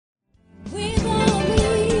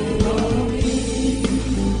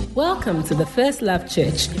Welcome to the First Love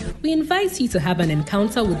Church. We invite you to have an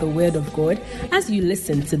encounter with the Word of God as you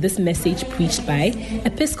listen to this message preached by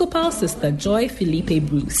Episcopal Sister Joy Felipe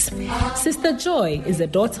Bruce. Sister Joy is a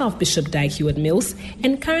daughter of Bishop Dag Heward-Mills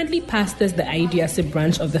and currently pastors the Ayeduase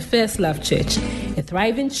branch of the First Love Church, a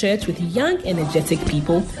thriving church with young, energetic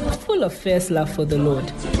people full of first love for the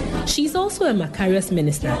Lord. She's also a Macarius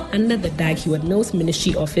minister under the Dag Heward-Mills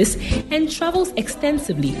Ministry Office and travels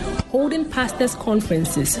extensively, holding pastors'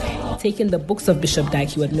 conferences, taking the books of Bishop Dag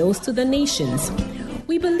Heward-Mills to the nations.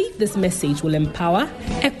 We believe this message will empower,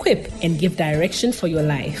 equip, and give direction for your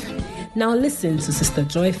life. Now listen to Sister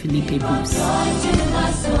Joy Felipe Bruce.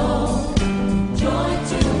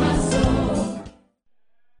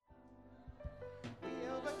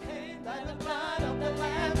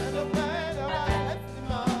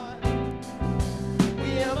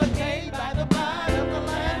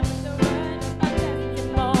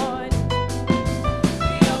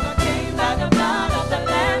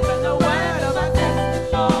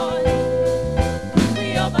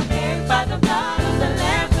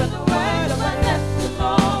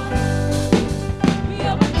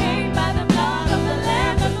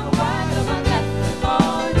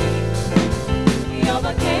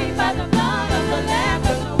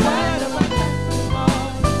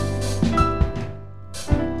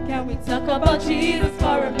 Talk about Jesus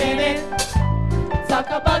for a minute. Talk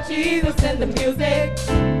about Jesus in the music.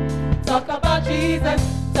 Talk about Jesus.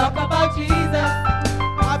 Talk about Jesus.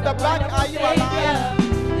 At the back, are you alive?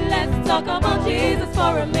 Let's talk about Jesus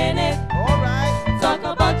for a minute. All right. Talk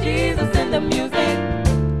about Jesus in the music.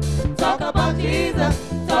 Talk about Jesus.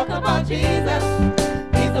 Talk about Jesus.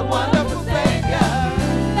 He's a wonderful Savior.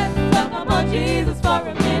 Let's talk about Jesus for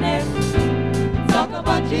a minute. Talk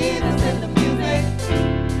about Jesus in the music.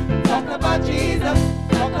 Talk about Jesus,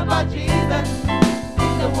 talk about Jesus,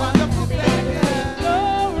 He's a wonderful Savior.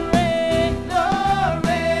 Glory,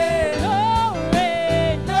 glory,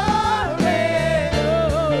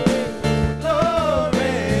 glory, glory,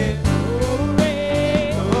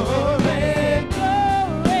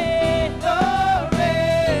 glory,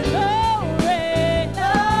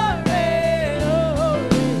 glory,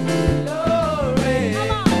 glory.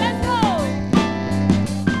 Come on, let's go.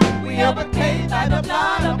 We overcame by the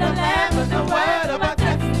blood of the Lamb and the word of our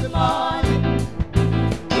testimony.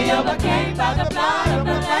 We overcame by the blood of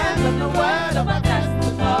the Lamb and the word of our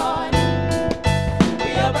testimony.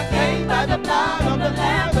 We overcame by the blood of the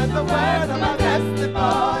Lamb and the word of our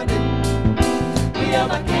testimony. We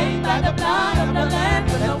overcame by the blood of the Lamb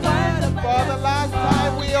and the word of our testimony. For the last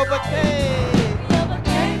time we overcame. We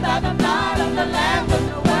overcame by the blood of the Lamb and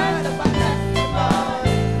the word of our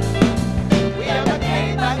testimony. We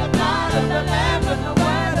overcame by the blood of the Lamb and the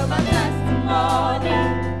word of our testimony.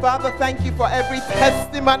 Father, thank you for every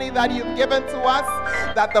testimony that you've given to us,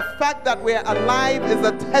 that the fact that we're alive is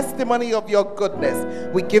a testimony of your goodness.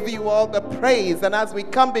 We give you all the praise, and as we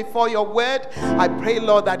come before your word, I pray,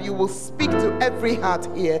 Lord, that you will speak to every heart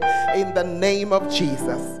here in the name of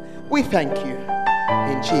Jesus. We thank you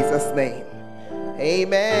in Jesus' name.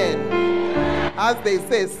 Amen. As they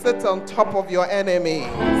say, sit on top of your enemies.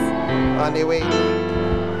 Anyway,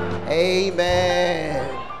 amen.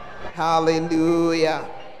 Hallelujah.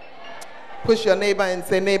 Push your neighbor and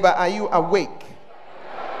say, neighbor, are you awake?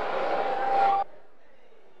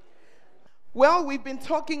 Well, we've been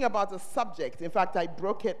talking about a subject. In fact, I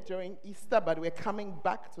broke it during Easter, but we're coming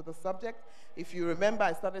back to the subject. If you remember,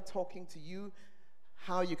 I started talking to you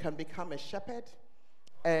how you can become a shepherd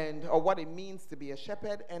or what it means to be a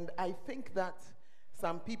shepherd. And I think that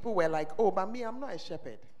some people were like, oh, but me, I'm not a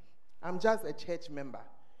shepherd. I'm just a church member.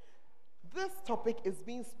 This topic is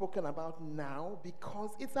being spoken about now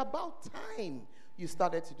because it's about time you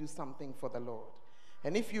started to do something for the Lord.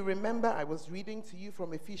 And if you remember, I was reading to you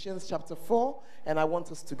from Ephesians chapter 4, and I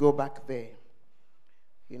want us to go back there,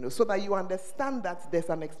 so that you understand that there's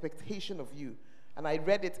an expectation of you. And I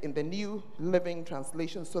read it in the New Living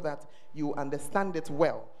Translation so that you understand it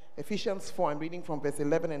well. Ephesians 4, I'm reading from verse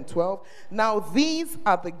 11 and 12. Now these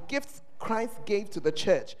are the gifts Christ gave to the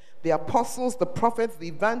church: the apostles, the prophets, the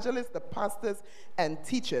evangelists, the pastors, and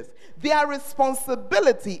teachers. Their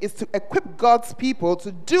responsibility is to equip God's people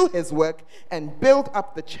to do his work and build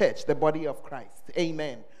up the church, the body of Christ.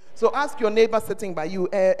 Amen. So ask your neighbor sitting by you,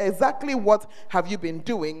 exactly what have you been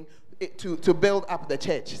doing to build up the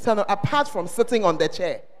church? So apart from sitting on the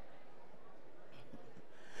chair,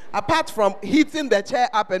 apart from heating the chair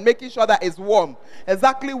up and making sure that it's warm,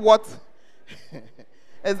 exactly what...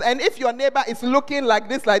 And if your neighbor is looking like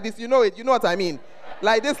this, you know what I mean?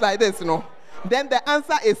 Like this, then the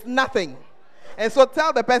answer is nothing. And so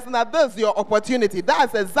tell the person that this is your opportunity.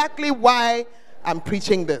 That's exactly why I'm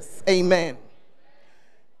preaching this. Amen.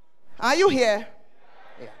 Are you here?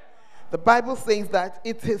 Yeah. The Bible says that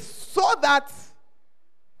it is so that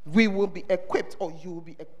we will be equipped, or you will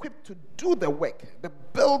be equipped to do the work, the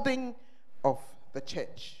building of the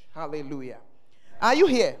church. Hallelujah. Are you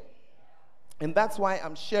here? And that's why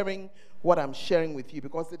I'm sharing what I'm sharing with you,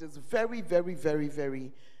 because it is very, very, very,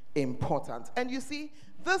 very important. And you see,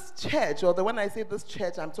 this church, or when I say this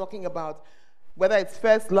church, I'm talking about whether it's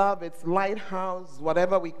First Love, it's Lighthouse,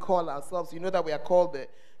 whatever we call ourselves. You know that we are called the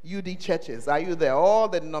UD churches. Are you there? All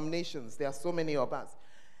the denominations. There are so many of us.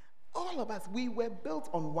 All of us, we were built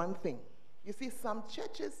on one thing. You see, some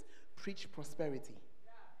churches preach prosperity.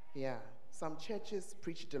 Yeah. Some churches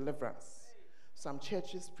preach deliverance. Some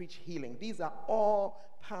churches preach healing. These are all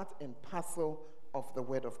part and parcel of the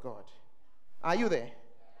Word of God. Are you there?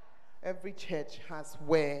 Every church has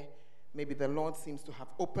where maybe the Lord seems to have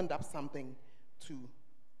opened up something to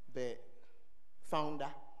the founder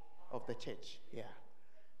of the church. Yeah.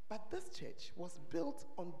 But this church was built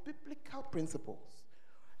on biblical principles.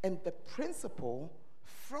 And the principle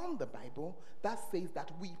from the Bible that says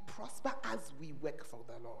that we prosper as we work for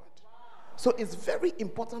the Lord. So it's very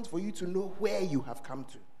important for you to know where you have come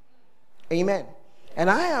to. Amen. And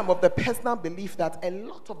I am of the personal belief that a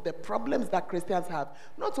lot of the problems that Christians have,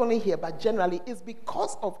 not only here but generally, is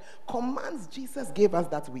because of commands Jesus gave us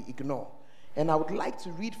that we ignore. And I would like to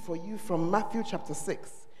read for you from Matthew chapter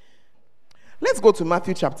 6. Let's go to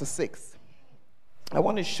Matthew chapter 6. I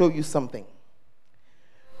want to show you something.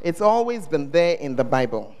 It's always been there in the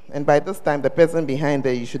Bible. And by this time, the person behind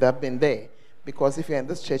there, you should have been there. Because if you're in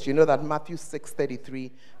this church, you know that Matthew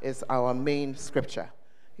 6:33 is our main scripture.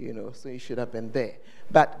 You know, so you should have been there.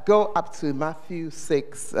 But go up to Matthew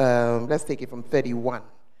 6, let's take it from 31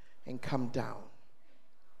 and come down.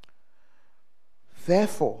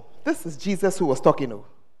 Therefore, this is Jesus who was talking. Oh,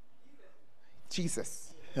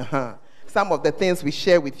 Jesus. Some of the things we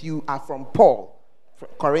share with you are from Paul. From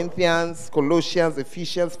Corinthians, Colossians,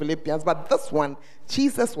 Ephesians, Philippians. But this one,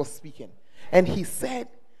 Jesus was speaking. And he said,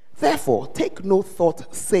 therefore, take no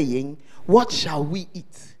thought saying, what shall we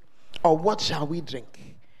eat? Or what shall we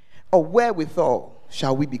drink? Or wherewithal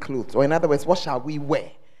shall we be clothed? Or in other words, what shall we wear?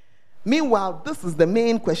 Meanwhile, this is the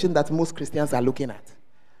main question that most Christians are looking at.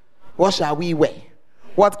 What shall we wear?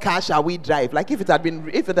 What car shall we drive? Like if it had been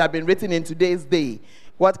written in today's day,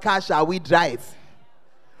 what car shall we drive?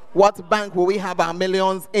 What bank will we have our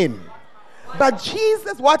millions in? But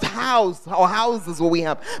Jesus, what house or houses will we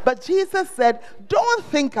have? But Jesus said, don't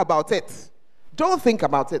think about it. Don't think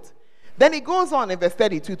about it. Then he goes on in verse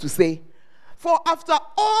 32 to say, for after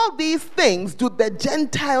all these things do the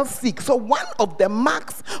Gentiles seek. So one of the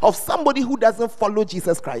marks of somebody who doesn't follow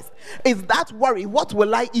Jesus Christ is that worry. What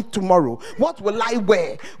will I eat tomorrow? What will I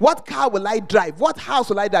wear? What car will I drive? What house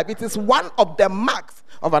will I drive? It is one of the marks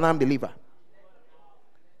of an unbeliever.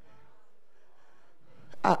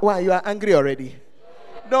 Why? You are angry already?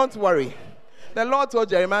 Don't worry. The Lord told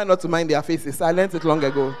Jeremiah not to mind their faces. I learned it long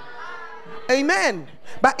ago. Amen.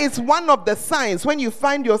 But it's one of the signs when you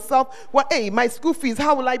find yourself, well, hey, my school fees,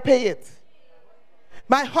 how will I pay it?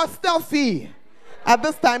 My hostel fee. At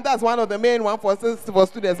this time, that's one of the main ones for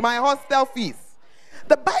students. My hostel fees.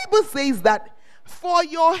 The Bible says that for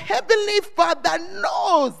your heavenly Father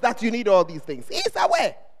knows that you need all these things. He is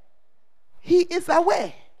aware. He is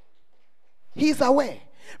aware. He is aware.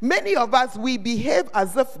 Many of us, we behave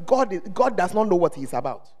as if God does not know what he is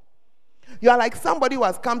about. You are like somebody who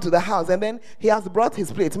has come to the house and then he has brought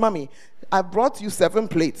his plates. Mommy, I brought you 7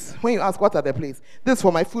 plates. When you ask, what are the plates? This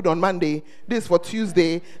for my food on Monday. This for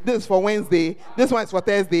Tuesday. This for Wednesday. This one is for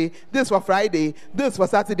Thursday. This for Friday. This for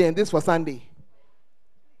Saturday. And this for Sunday.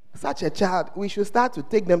 Such a child, we should start to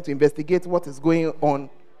take them to investigate what is going on.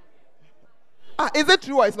 Is it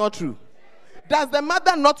true or it's not true? Does the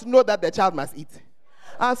mother not know that the child must eat?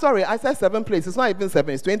 Sorry, I said 7 plates. It's not even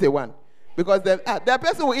 7, it's 21. Because the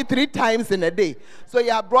person will eat 3 times in a day. So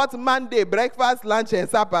you have brought Monday, breakfast, lunch, and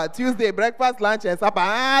supper. Tuesday, breakfast, lunch, and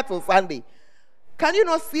supper, till Sunday. Can you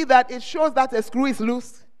not see that it shows that a screw is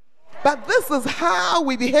loose? But this is how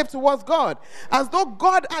we behave towards God. As though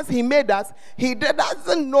God, as he made us, he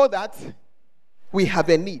doesn't know that we have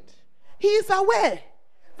a need. He is aware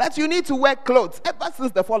that you need to wear clothes. Ever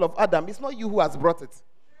since the fall of Adam, it's not you who has brought it.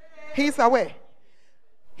 He is aware.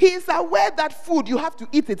 He is aware that food, you have to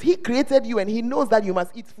eat it. He created you and he knows that you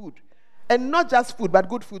must eat food. And not just food, but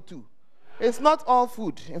good food too. It's not all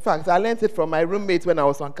food. In fact, I learned it from my roommate when I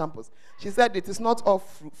was on campus. She said it is not all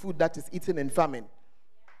food that is eaten in famine.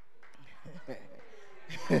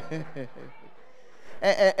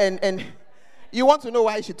 and you want to know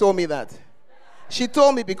why she told me that? She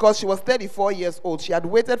told me because she was 34 years old, she had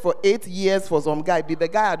waited for 8 years for some guy. The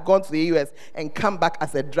guy had gone to the US and come back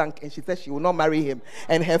as a drunk, and she said she will not marry him.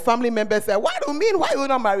 And her family members said, "What do you mean? Why will you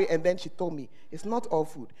not marry?" And then she told me, "It's not all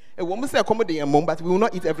food. A woman say accommodate your mom, but we will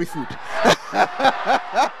not eat every food."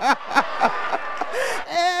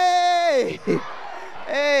 Hey,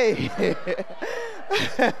 hey,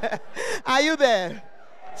 are you there?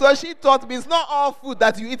 So she taught me it's not all food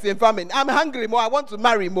that you eat in famine. I'm hungry, Mom. I want to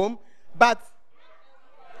marry, Mom, but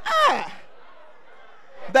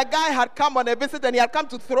the guy had come on a visit and he had come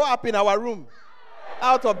to throw up in our room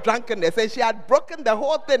out of drunkenness, and she had broken the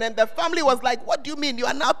whole thing, and the family was like, "What do you mean? You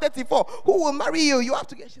are now 34. Who will marry you? You have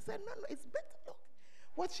to get." She said, "No, it's better. Look,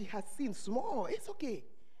 what she has seen, small. It's okay."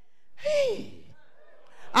 Hey,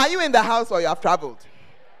 are you in the house or you have traveled?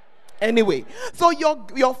 Anyway, so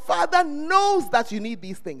your father knows that you need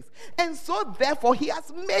these things, and so therefore he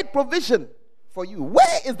has made provision for you.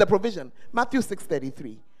 Where is the provision? Matthew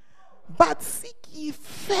 6:33. But seek ye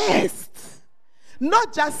first.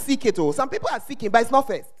 Not just seek it all. Some people are seeking, but it's not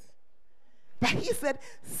first. But he said,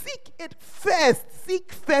 seek it first.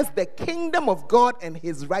 Seek first the kingdom of God and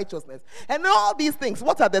his righteousness. And all these things,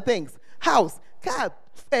 what are the things? House, car,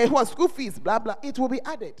 school fees, blah, blah. It will be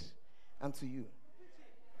added unto you.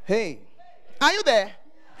 Hey, are you there?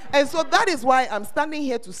 And so that is why I'm standing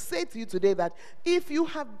here to say to you today that if you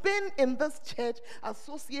have been in this church,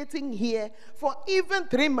 associating here for even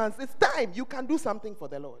 3 months, it's time. You can do something for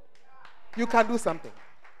the Lord. You can do something.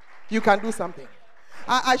 You can do something.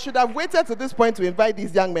 I should have waited to this point to invite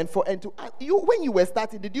these young men when you were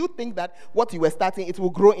starting, did you think that what you were starting, it will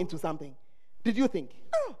grow into something? Did you think?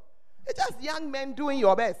 No. It's just young men doing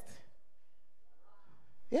your best.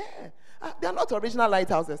 Yeah. They are not original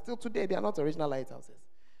lighthouses. Still today, they are not original lighthouses.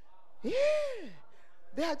 Yeah.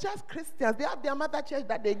 They are just Christians. They have their mother church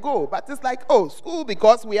that they go. But it's like, oh, school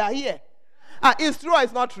because we are here. It's true or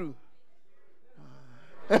it's not true?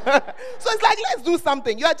 So it's like, let's do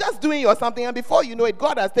something. You are just doing your something, and before you know it,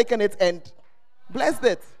 God has taken it and blessed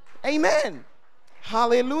it. Amen.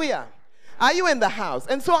 Hallelujah. Are you in the house?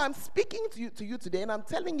 And so I'm speaking to you today, and I'm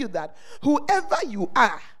telling you that whoever you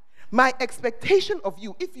are, my expectation of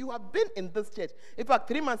you, if you have been in this church, in fact,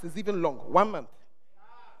 3 months is even long. 1 month.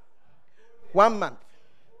 1 month.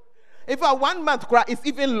 In fact, 1 month is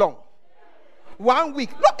even long. 1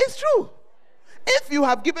 week. No, it's true. If you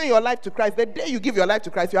have given your life to Christ, the day you give your life to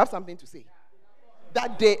Christ, you have something to say.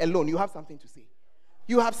 That day alone, you have something to say.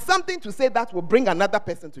 You have something to say that will bring another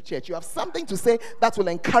person to church. You have something to say that will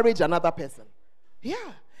encourage another person. Yeah.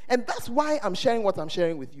 And that's why I'm sharing what I'm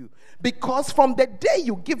sharing with you. Because from the day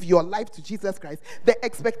you give your life to Jesus Christ, the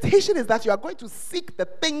expectation is that you are going to seek the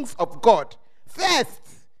things of God first.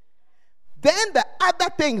 Then the other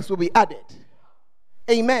things will be added.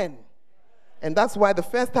 Amen. And that's why the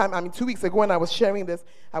first time, 2 weeks ago when I was sharing this,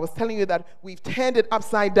 I was telling you that we've turned it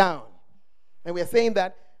upside down. And we're saying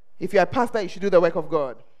that if you're a pastor, you should do the work of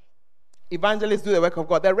God. Evangelists do the work of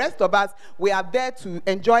God. The rest of us, we are there to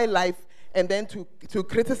enjoy life and then to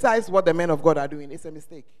criticize what the men of God are doing. It's a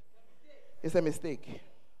mistake. It's a mistake.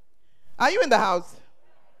 Are you in the house?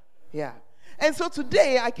 Yeah. And so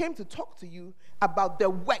today, I came to talk to you about the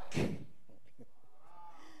work.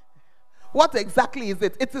 What exactly is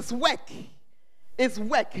it? It is work. It's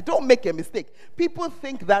work. Don't make a mistake. People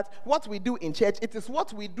think that what we do in church, it is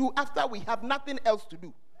what we do after we have nothing else to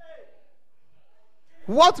do.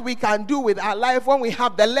 What we can do with our life when we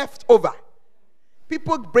have the leftover.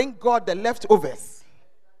 People bring God the leftovers.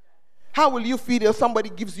 How will you feel if somebody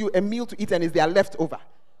gives you a meal to eat and it's their leftover?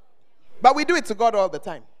 But we do it to God all the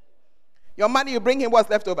time. Your money, you bring him, what's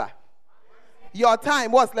left over? Your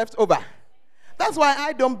time, what's left over? That's why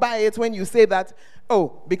I don't buy it when you say that,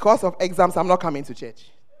 oh, because of exams, I'm not coming to church.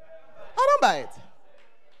 I don't buy it.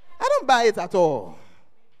 I don't buy it at all.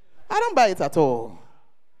 I don't buy it at all.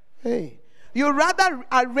 Hey, you rather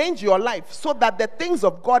arrange your life so that the things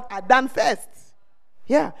of God are done first.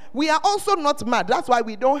 Yeah. We are also not mad. That's why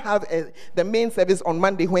we don't have the main service on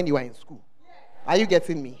Monday when you are in school. Are you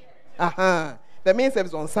getting me? The main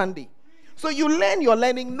service on Sunday. So you learn your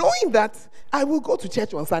learning knowing that I will go to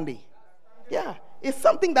church on Sunday. Yeah. It's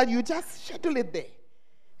something that you just schedule it there.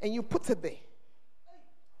 And you put it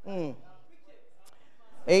there.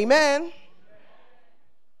 Amen.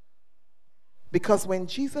 Because when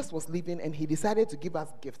Jesus was living and he decided to give us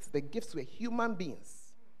gifts, the gifts were human beings.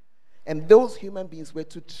 And those human beings were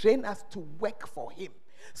to train us to work for him.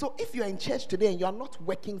 So if you're in church today and you are not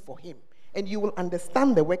working for him, and you will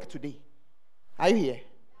understand the work today. Are you here?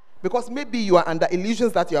 Because maybe you are under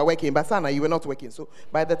illusions that you are working, but Sana, you were not working. So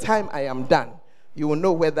by the time I am done, you will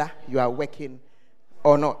know whether you are working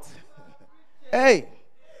or not. Hey.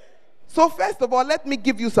 So first of all, let me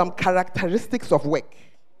give you some characteristics of work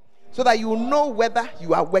so that you know whether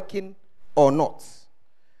you are working or not.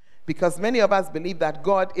 Because many of us believe that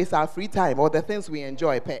God is our free time or the things we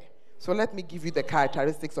enjoy pay. So let me give you the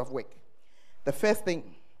characteristics of work. The first thing,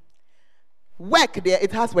 work there,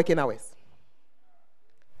 it has working hours.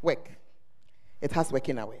 Work, it has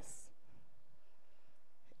working hours.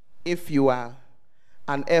 If you are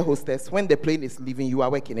an air hostess, when the plane is leaving, you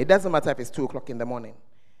are working. It doesn't matter if it's 2 o'clock in the morning.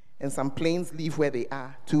 And some planes leave where they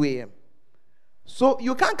are 2 a.m. So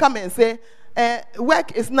you can't come and say,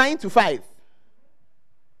 work is 9 to 5.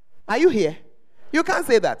 Are you here? You can't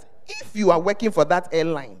say that. If you are working for that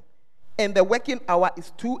airline and the working hour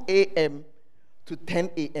is 2 a.m. to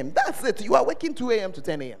 10 a.m., that's it. You are working 2 a.m. to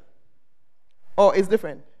 10 a.m. Or it's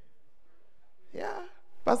different. Yeah.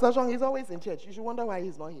 Pastor Jean, he's always in church. You should wonder why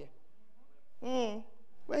he's not here.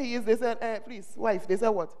 Where he is, they said, please, wife, they said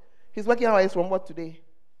what? His working hour is from what today?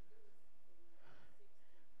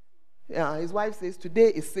 Yeah, his wife says today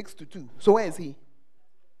is 6 to 2. So where is he?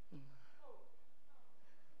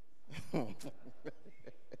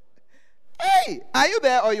 Hey, are you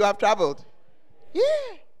there or you have traveled? Yeah.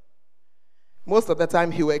 Most of the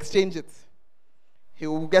time he will exchange it. He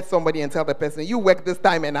will get somebody and tell the person, you work this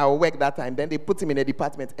time and I will work that time. Then they put him in a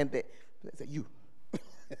department and they say, you.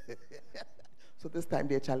 So this time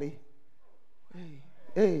they're Charlie.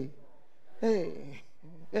 Hey.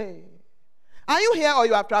 Are you here or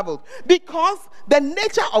you have traveled? Because the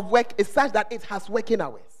nature of work is such that it has working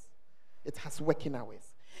hours. It has working hours.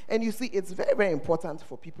 And you see, it's very, very important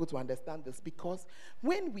for people to understand this, because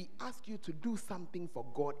when we ask you to do something for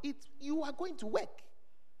God, you are going to work.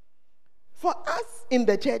 For us in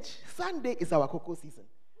the church, Sunday is our cocoa season.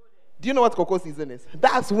 Do you know what cocoa season is?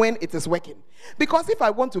 That's when it is working. Because if I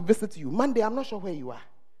want to visit you, Monday, I'm not sure where you are.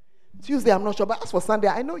 Tuesday, I'm not sure. But as for Sunday,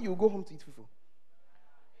 I know you go home to eat fufu.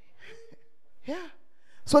 Yeah.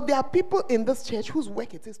 So there are people in this church whose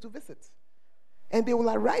work it is to visit. And they will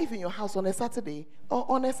arrive in your house on a Saturday or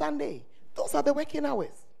on a Sunday. Those are the working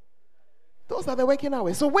hours. Those are the working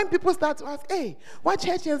hours. So when people start to ask, hey, what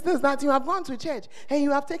church is this that you have gone to church and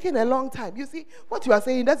you have taken a long time? You see, what you are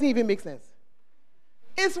saying doesn't even make sense.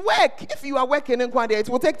 It's work. If you are working in Kwande, it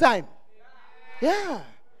will take time. Yeah.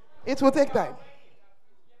 It will take time.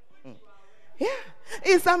 Yeah.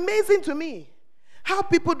 It's amazing to me how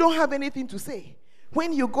people don't have anything to say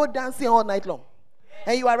when you go dancing all night long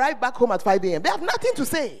and you arrive back home at 5 a.m. They have nothing to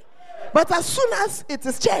say. But as soon as it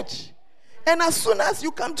is church, and as soon as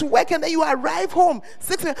you come to work and then you arrive home,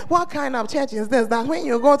 6 a.m., what kind of church is this? That when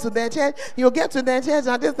you go to the church, you get to the church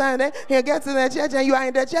at this time, and then you get to the church and you are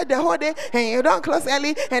in the church the whole day and you don't close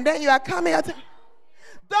early, and then you are coming out. Those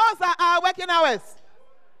are our working hours.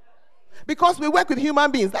 Because we work with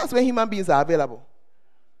human beings. That's when human beings are available.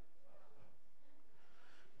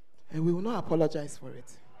 And we will not apologize for it.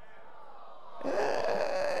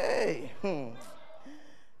 Hey.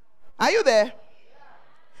 Are you there?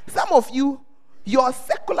 Some of you, your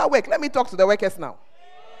secular work, let me talk to the workers now.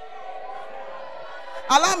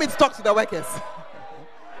 Allow me to talk to the workers.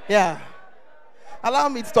 Yeah. Allow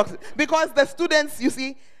me to talk to, because the students, you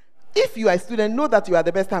see, if you are a student, know that you are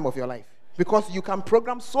the best time of your life, because you can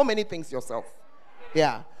program so many things yourself.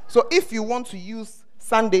 Yeah. So if you want to use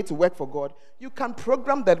Sunday to work for God, you can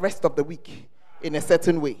program the rest of the week in a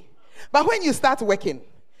certain way. But when you start working,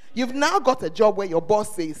 you've now got a job where your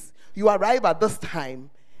boss says you arrive at this time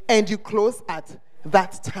and you close at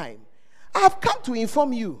that time. I have come to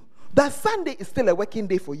inform you that Sunday is still a working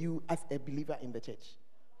day for you as a believer in the church.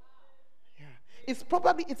 Yeah.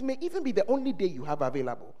 It may even be the only day you have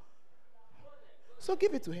available. So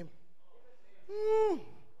give it to him.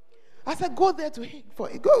 I said, go there to him.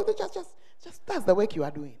 Just that's the work you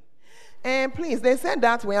are doing. And please, they said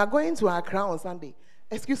that we are going to Accra on Sunday.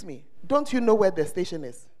 Excuse me, don't you know where the station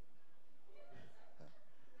is?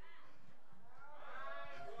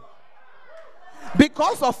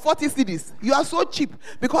 Because of 40 cedis, you are so cheap.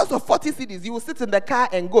 Because of 40 cedis, you will sit in the car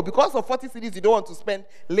and go. Because of 40 cedis, you don't want to spend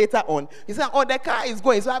later on. You say, oh, the car is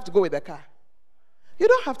going, so I have to go with the car. You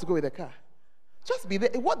don't have to go with the car. Just be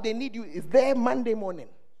there. What they need you is there Monday morning.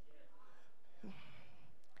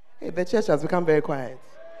 Hey, the church has become very quiet.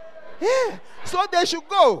 Yeah. So they should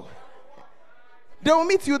go. They will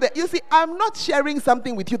meet you there. You see, I'm not sharing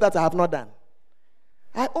something with you that I have not done.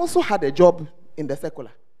 I also had a job in the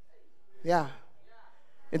secular. Yeah.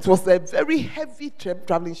 It was a very heavy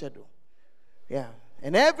traveling schedule. Yeah.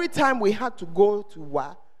 And every time we had to go to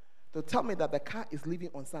WA, to tell me that the car is leaving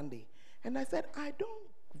on Sunday. And I said, I don't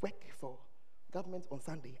work for government on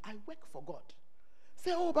Sunday. I work for God.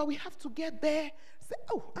 Say, oh, but we have to get there. Say,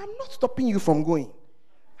 oh, I'm not stopping you from going.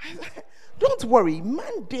 I said, don't worry,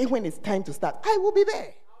 Monday when it's time to start, I will be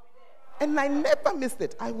there. And I never missed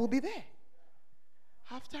it. I will be there.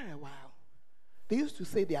 After a while, they used to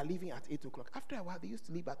say they are leaving at 8 o'clock. After a while, they used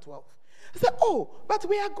to leave at 12. I said, oh, but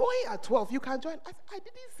we are going at 12. You can join. I said, I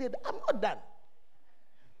didn't say that. I'm not done.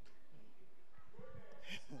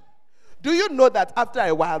 Do you know that after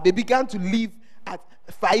a while, they began to leave at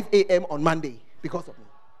 5 a.m. on Monday because of me?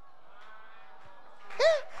 Yeah,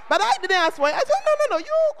 but I didn't ask why. I said, no, you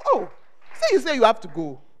go. You say you have to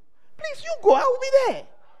go. Please, you go. I will be there.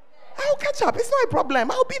 I'll catch up. It's not a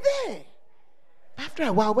problem. I'll be there. After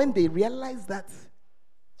a while, when they realized that,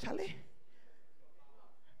 Charlie,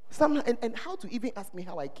 and how to even ask me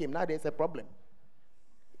how I came, now there's a problem.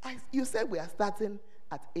 You said we are starting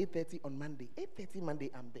at 8:30 on Monday. 8:30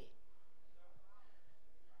 Monday, I'm there.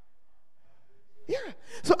 Yeah.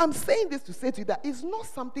 So I'm saying this to say to you that it's not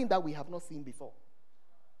something that we have not seen before.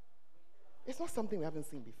 It's not something we haven't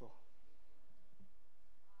seen before.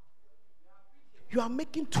 You are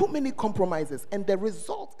making too many compromises, and the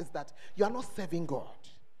result is that you are not serving God.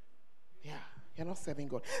 Yeah, you're not serving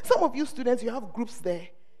God. Some of you students, you have groups there,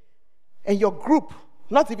 and your group,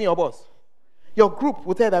 not even your boss, your group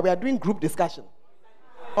will tell that we are doing group discussion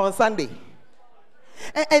on Sunday.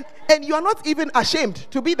 And you are not even ashamed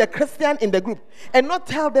to be the Christian in the group and not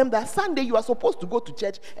tell them that Sunday you are supposed to go to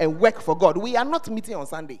church and work for God. We are not meeting on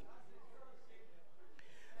Sunday.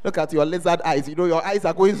 Look at your lizard eyes. You know your eyes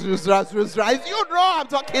are going through. You know I'm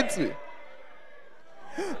talking to.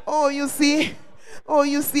 Oh, you see,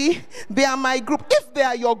 they are my group. If they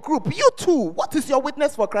are your group, you too, what is your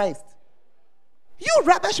witness for Christ? You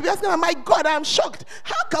rather should be asking, my God, I'm shocked.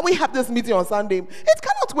 How can we have this meeting on Sunday? It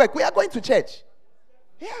cannot work. We are going to church.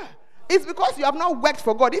 Yeah. It's because you have not worked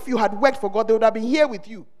for God. If you had worked for God, they would have been here with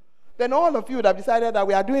you. Then all of you would have decided that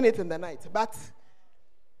we are doing it in the night. But,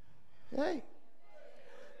 hey,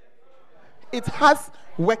 it has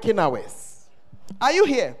working hours. Are you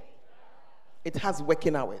here? It has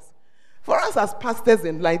working hours. For us as pastors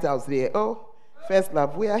in Lighthouse here, First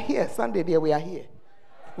Love, we are here. Sunday there, we are here.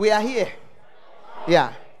 We are here.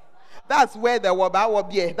 Yeah. That's where the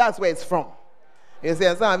Waba, that's where it's from. You see,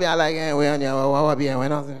 some of you are like, we're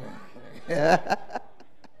not.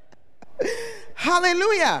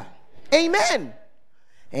 Hallelujah. Amen.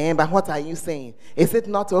 But what are you saying? Is it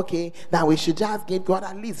not okay that we should just give God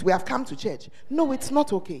at least? We have come to church. No, it's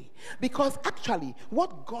not okay. Because actually,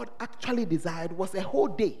 what God actually desired was a whole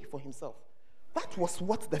day for himself. That was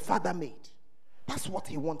what the Father made. That's what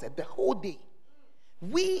he wanted, the whole day.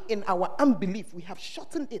 We, in our unbelief, we have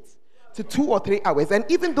shortened it to 2 or 3 hours. And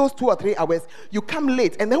even those 2 or 3 hours, you come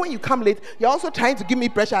late. And then when you come late, you're also trying to give me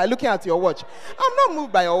pressure. I'm looking at your watch. I'm not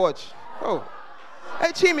moved by your watch. Oh. Hey,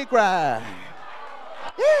 Chimi cry.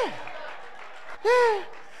 Yeah.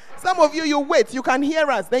 Some of you wait. You can hear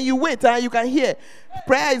us. Then you wait and you can hear.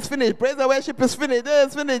 Prayer is finished. Praise and worship is finished. This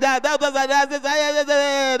is finished. Then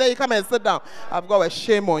you come and sit down. I've got a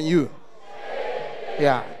shame on you.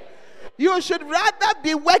 Yeah. You should rather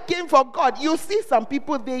be working for God. You see some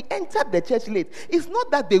people, they entered the church late. It's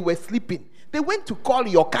not that they were sleeping. They went to call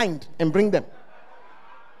your kind and bring them.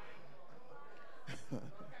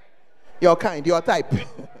 Your kind, your type.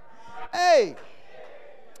 Hey.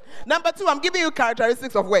 Number 2, I'm giving you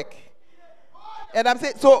characteristics of work. And I'm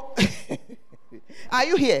saying, so, are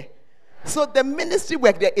you here? So the ministry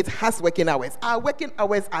work there, it has working hours. Our working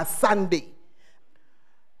hours are Sunday.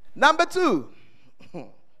 Number 2,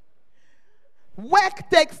 work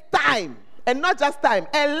takes time. And not just time,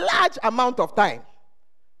 a large amount of time.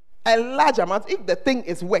 A large amount. If the thing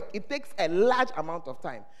is work, it takes a large amount of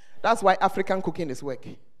time. That's why African cooking is work.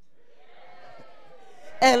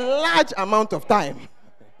 A large amount of time.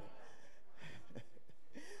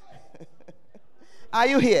 Are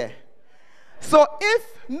you here? So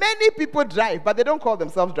if many people drive, but they don't call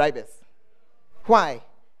themselves drivers. Why?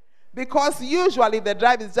 Because usually the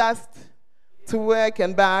drive is just to work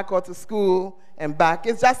and back or to school and back.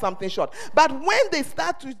 It's just something short. But when they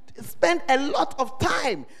start to spend a lot of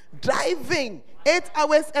time driving 8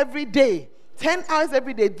 hours every day, 10 hours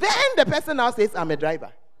every day, then the person now says, I'm a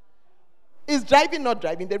driver. Is driving not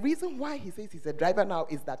driving? The reason why he says he's a driver now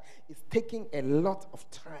is that it's taking a lot of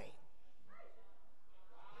time.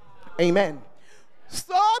 Amen.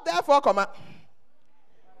 So therefore,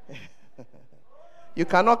 you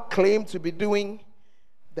cannot claim to be doing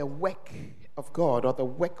the work of God or the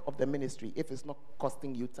work of the ministry if it's not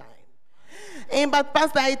costing you time. But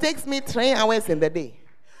Pastor, it takes me 3 hours in the day.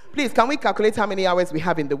 Please, can we calculate how many hours we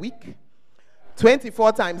have in the week?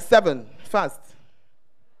 24 times 7. First.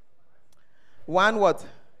 1 what?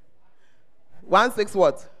 1 6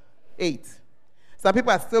 what? 8. Some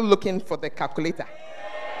people are still looking for the calculator.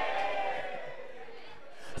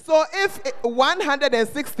 So if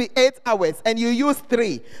 168 hours and you use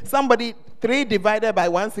 3, somebody 3 divided by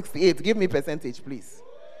 168, give me percentage, please.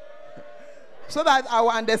 So that I will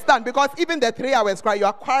understand, because even the 3 hours, you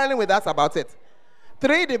are quarreling with us about it.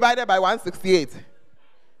 3 divided by 168.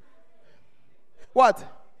 What?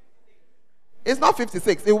 It's not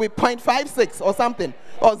 56. It will be 0.56 or something.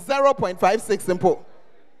 Or 0.56 simple.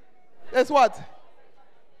 It's what?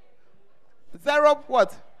 0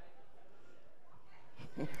 what?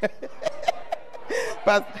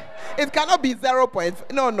 But it cannot be 0.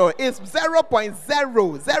 No, it's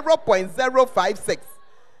 0.0, 0.056.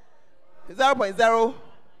 0.0192.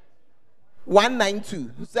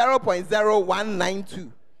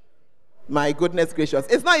 0.0192. My goodness gracious.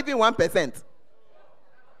 It's not even 1%.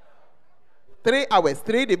 3 hours.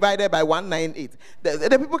 3 divided by 198.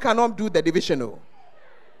 The people cannot do the division.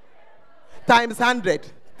 Times 100.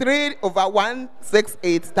 3 over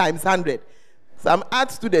 168 times 100. Some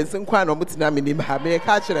art students in Kwano Mutina Minim have me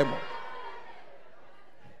catch them.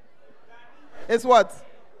 It's what?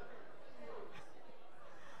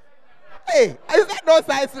 Hey, is that no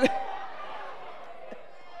size?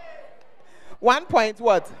 1 point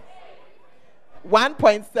what?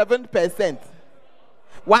 1.7%.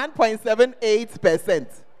 1.78%.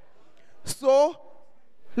 So,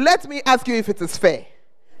 let me ask you if it is fair.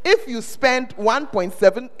 If you spend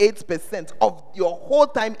 1.78% of your whole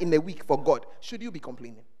time in a week for God, should you be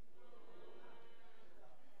complaining?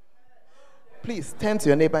 Please turn to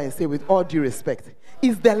your neighbor and say, with all due respect,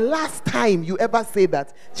 is the last time you ever say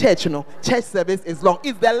that church service is long?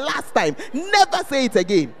 Is the last time. Never say it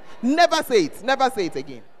again. Never say it. Never say it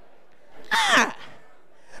again.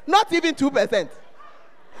 Not even 2%.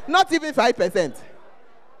 Not even 5%.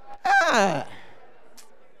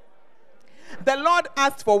 The Lord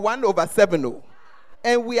asked for 1/7,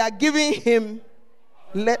 and we are giving him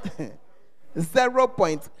 0.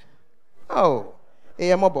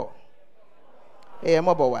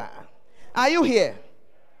 Are you here?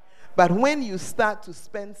 But when you start to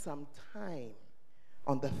spend some time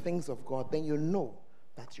on the things of God, then you know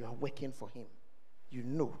that you are working for him. You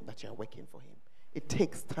know that you are working for him. It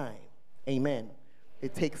takes time. Amen.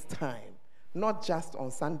 It takes time. Not just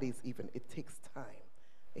on Sundays even. It takes time.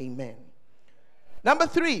 Amen. Number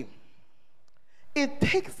 3. It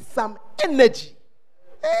takes some energy.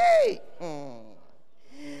 Hey!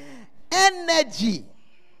 Energy.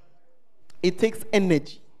 It takes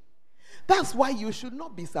energy. That's why you should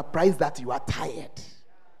not be surprised that you are tired.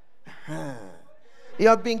 You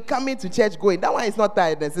have been coming to church going. That one is not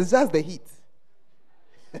tiredness. It's just the heat.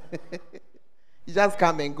 You just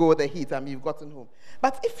come and go the heat and you've gotten home.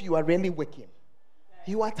 But if you are really working,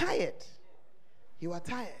 you are tired. You are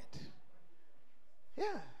tired.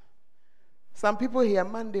 Yeah. Some people here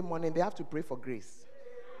Monday morning, they have to pray for grace.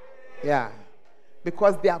 Yeah.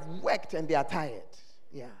 Because they have worked and they are tired.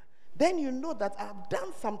 Yeah. Then you know that I've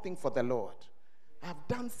done something for the Lord. I've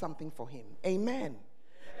done something for him. Amen.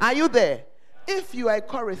 Are you there? If you are a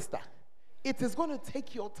chorister, it is going to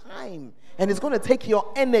take your time and it's going to take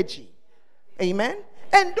your energy. Amen.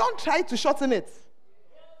 And don't try to shorten it.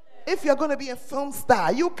 If you're going to be a film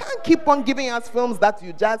star, you can't keep on giving us films that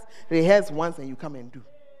you just rehearse once and you come and do.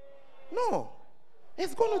 No.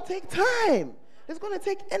 It's going to take time. It's going to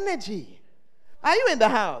take energy. Are you in the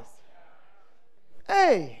house?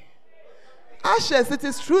 Hey. Ashes, it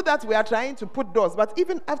is true that we are trying to put doors, but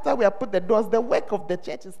even after we have put the doors, the work of the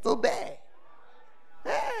church is still there.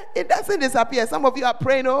 It doesn't disappear. Some of you are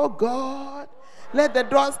praying, oh God, let the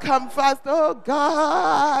doors come fast, oh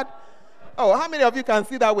God. Oh, how many of you can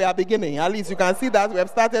see that we are beginning? At least you can see that we have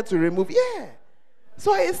started to remove. Yeah.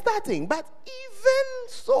 So it's starting. But even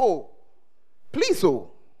so, please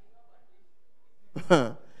so.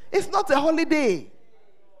 It's not a holiday.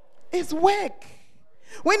 It's work.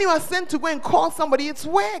 When you are sent to go and call somebody, it's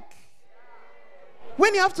work.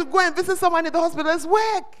 When you have to go and visit someone in the hospital, it's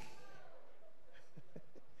work.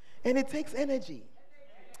 And it takes energy.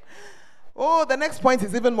 Oh, the next point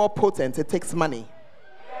is even more potent. It takes money.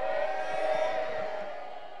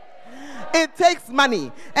 It takes money.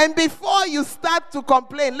 And before you start to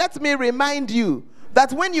complain, let me remind you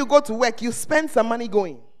that when you go to work, you spend some money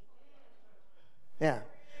going. Yeah.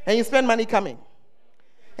 And you spend money coming.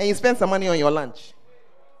 And you spend some money on your lunch.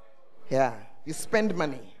 Yeah. You spend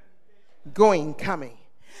money going, coming.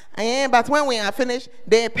 But when we are finished,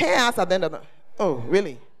 they pay us at the end of the... Oh,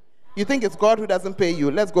 really? You think it's God who doesn't pay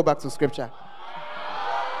you? Let's go back to scripture.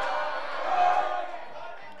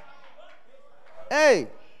 Hey.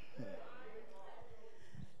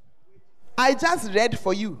 I just read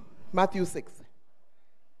for you Matthew 6.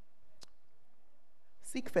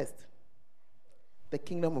 Seek first the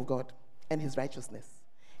kingdom of God and his righteousness,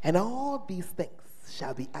 And all these things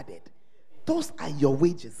shall be added. Those are your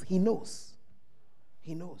wages. He knows.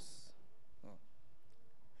 He knows.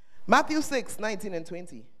 Matthew 6, 19 and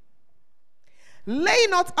 20. Lay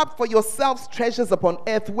not up for yourselves treasures upon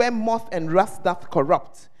earth, where moth and rust doth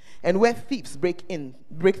corrupt, and where thieves break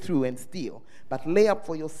through and steal. But lay up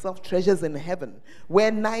for yourself treasures in heaven,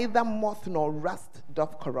 where neither moth nor rust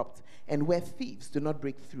doth corrupt, and where thieves do not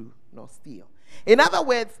break through nor steal. In other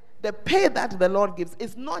words, the pay that the Lord gives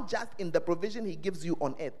is not just in the provision he gives you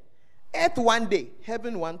on earth. Earth one day,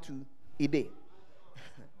 heaven 1 2 a day.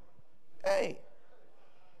 Hey.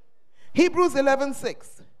 Hebrews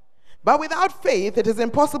 11:6. But without faith it is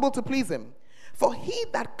impossible to please him. For he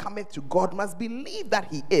that cometh to God must believe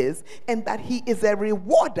that he is, and that he is a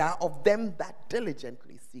rewarder of them that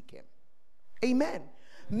diligently seek him. Amen.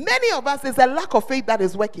 Many of us, it's a lack of faith that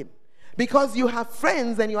is working. Because you have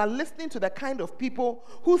friends and you are listening to the kind of people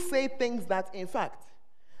who say things that, in fact,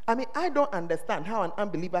 I don't understand how an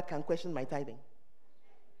unbeliever can question my tithing.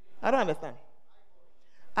 I don't understand.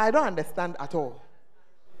 I don't understand at all.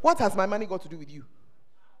 What has my money got to do with you?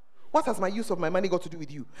 What has my use of my money got to do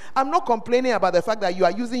with you? I'm not complaining about the fact that you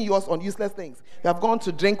are using yours on useless things. You have gone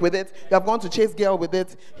to drink with it. You have gone to chase girl with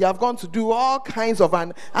it. You have gone to do all kinds of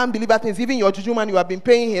unbeliever things. Even your juju man, you have been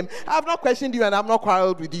paying him. I have not questioned you and I have not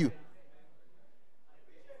quarreled with you.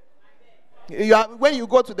 When you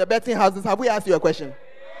go to the betting houses, have we asked you a question?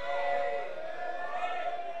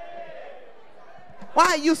 Why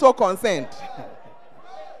are you so concerned?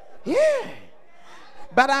 Yeah.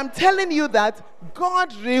 But I'm telling you that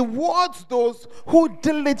God rewards those who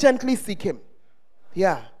diligently seek him.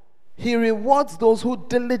 Yeah. He rewards those who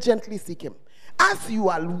diligently seek him. As you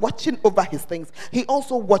are watching over his things, he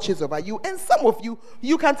also watches over you. And some of you,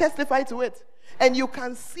 you can testify to it. And you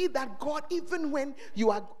can see that God, even when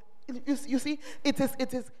you are, you see, it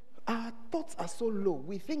is, our thoughts are so low.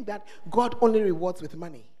 We think that God only rewards with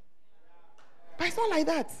money. But it's not like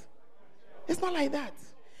that. It's not like that.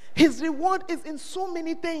 His reward is in so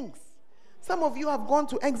many things. Some of you have gone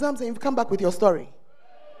to exams and you've come back with your story.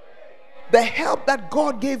 The help that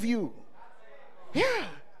God gave you. Yeah.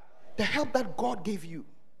 The help that God gave you.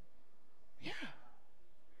 Yeah.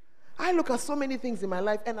 I look at so many things in my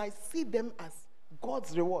life and I see them as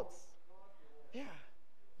God's rewards. Yeah.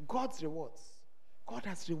 God's rewards. God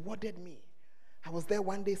has rewarded me. I was there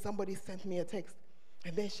one day, somebody sent me a text.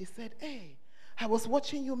 And then she said, hey, I was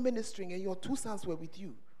watching you ministering and your 2 sons were with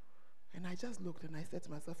you. And I just looked and I said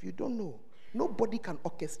to myself, you don't know. Nobody can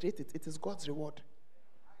orchestrate it. It is God's reward.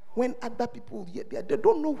 When other people, they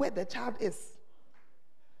don't know where the child is.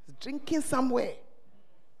 He's drinking somewhere.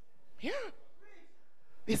 Yeah.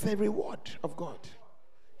 It's a reward of God.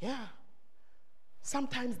 Yeah.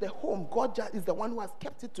 Sometimes the home, God is the one who has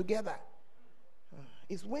kept it together.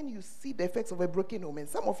 It's when you see the effects of a broken home, and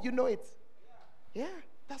some of you know it. Yeah.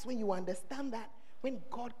 That's when you understand that when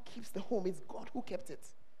God keeps the home, it's God who kept it.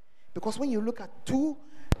 Because when you look at 2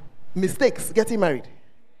 mistakes getting married,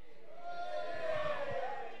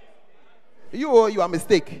 you are a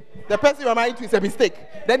mistake. The person you are married to is a mistake.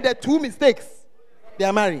 Then the 2 mistakes, they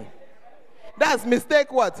are married. That's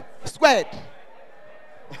mistake what? Squared.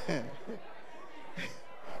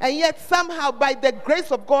 And yet somehow by the grace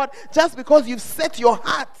of God, just because you've set your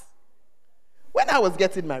heart. When I was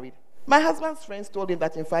getting married, my husband's friends told him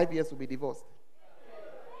that in 5 years we'll be divorced.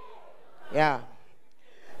 Yeah.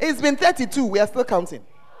 It's been 32. We are still counting.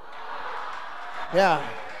 Yeah.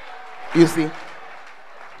 You see.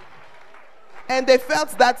 And they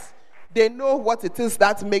felt that they know what it is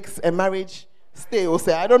that makes a marriage stay or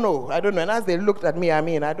say, I don't know. And as they looked at me,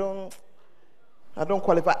 I don't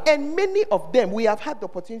qualify. And many of them, we have had the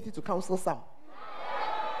opportunity to counsel some.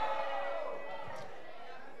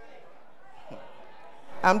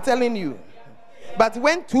 I'm telling you. But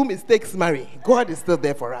when 2 mistakes marry, God is still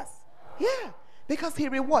there for us. Yeah. Because he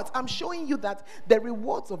rewards. I'm showing you that the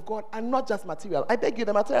rewards of God are not just material. I beg you,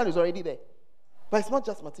 the material is already there. But it's not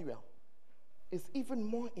just material. It's even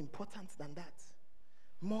more important than that.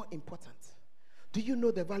 More important. Do you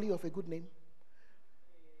know the value of a good name?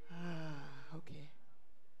 Okay.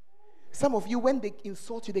 Some of you, when they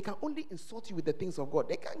insult you, they can only insult you with the things of God.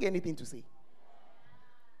 They can't get anything to say.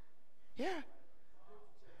 Yeah.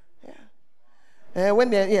 Yeah.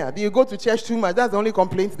 When you go to church too much, that's the only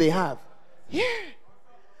complaint they have. Yeah.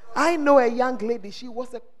 I know a young lady, she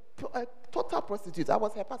was a total prostitute. I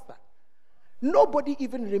was her pastor. Nobody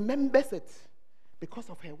even remembers it because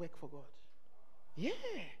of her work for God. Yeah.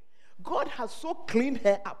 God has so cleaned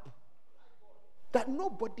her up that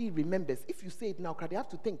nobody remembers. If you say it now, they have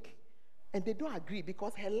to think. And they don't agree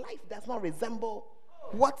because her life does not resemble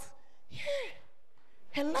what? Yeah.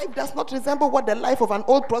 Her life does not resemble what the life of an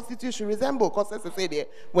old prostitute should resemble. Because as I say there,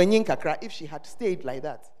 when Yinkakra, if she had stayed like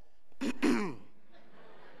that.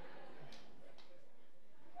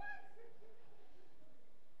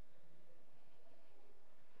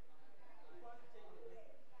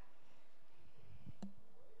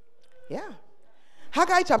 Yeah.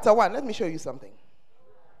 Haggai chapter 1. Let me show you something.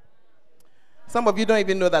 Some of you don't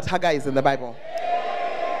even know that Haggai is in the Bible.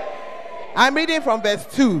 I'm reading from verse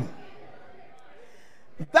 2.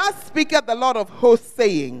 Thus speaketh the Lord of hosts,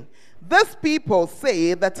 saying, this people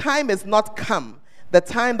say the time is not come, the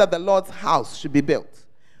time that the Lord's house should be built.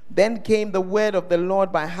 Then came the word of the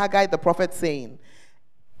Lord by Haggai the prophet, saying,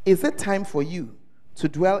 is it time for you to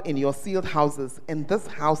dwell in your sealed houses, and this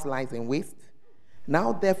house lies in waste?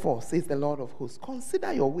 Now therefore, says the Lord of hosts,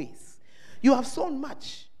 consider your ways. You have sown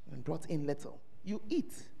much and brought in little. You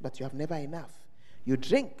eat, but you have never enough. You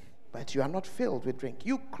drink, but you are not filled with drink.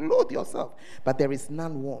 You clothe yourself, but there is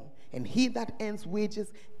none warm. And he that earns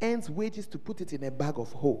wages to put it in a bag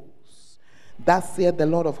of holes. Thus saith the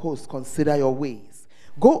Lord of hosts, consider your ways.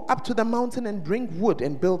 Go up to the mountain and bring wood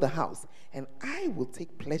and build a house, and I will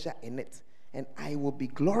take pleasure in it, and I will be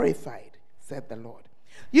glorified, said the Lord.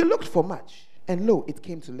 You looked for much, and lo, it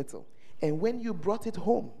came to little. And when you brought it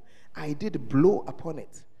home, I did blow upon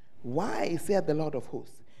it. Why, saith the Lord of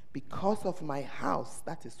hosts? Because of my house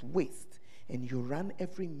that is waste, and you run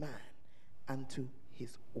every man unto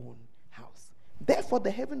his own house. Therefore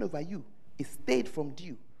the heaven over you is stayed from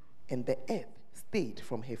dew, and the earth stayed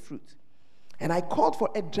from her fruit. And I called for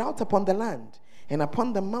a drought upon the land, and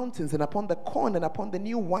upon the mountains, and upon the corn, and upon the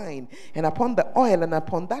new wine, and upon the oil, and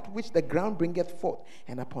upon that which the ground bringeth forth,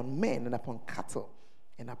 and upon men, and upon cattle,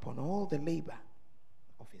 and upon all the labor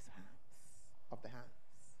of his hands, of the hands.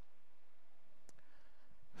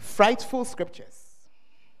 Frightful scriptures.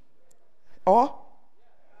 Or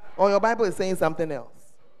your Bible is saying something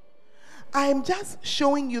else. I am just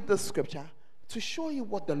showing you the scripture to show you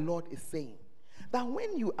what the Lord is saying. That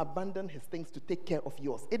when you abandon his things to take care of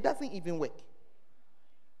yours, it doesn't even work.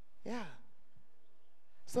 Yeah.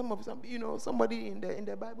 Somebody in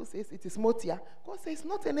the Bible says it is motia. God says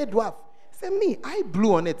not any dwarf. Say me, I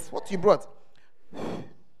blew on it. What you brought?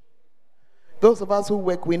 Those of us who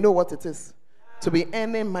work, we know what it is to be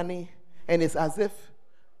earning money, and it's as if.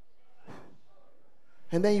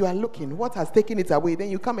 And then you are looking, what has taken it away? Then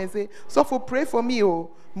you come and say, Sopho, pray for me.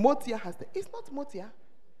 Oh, motia has. It's not motia.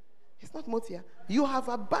 It's not motia. You have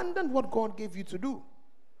abandoned what God gave you to do.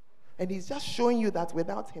 And he's just showing you that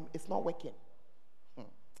without him, it's not working.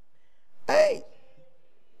 Hey,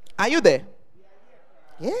 are you there?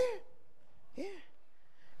 Yeah.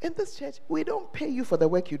 In this church, we don't pay you for the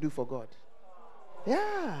work you do for God.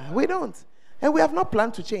 Yeah, we don't. And we have not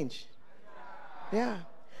planned to change. Yeah.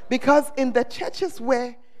 Because in the churches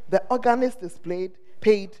where the organist is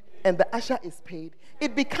paid, and the usher is paid,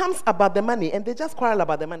 it becomes about the money, and they just quarrel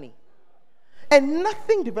about the money. And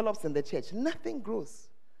nothing develops in the church. Nothing grows.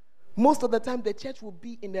 Most of the time, the church will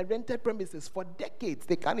be in the rented premises for decades.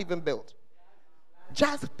 They can't even build.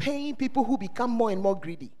 Just paying people who become more and more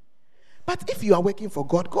greedy. But if you are working for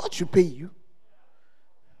God, God should pay you.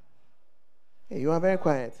 Hey, you are very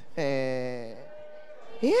quiet. Yeah.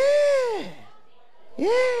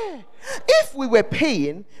 If we were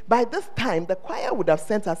paying, by this time, the choir would have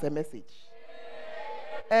sent us a message.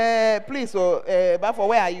 Please, Bafo,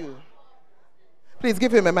 where are you? Please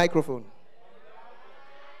give him a microphone.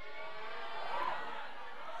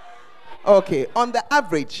 Okay, on the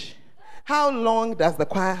average, how long does the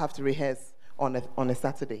choir have to rehearse on a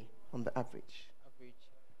Saturday, on the average?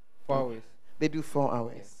 4 hours. They do 4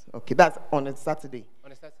 hours. Yes. Okay, that's on a Saturday.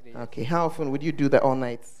 On a Saturday. Okay, how often would you do the all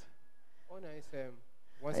nights? All nights,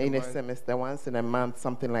 once in a a month. semester, once in a month,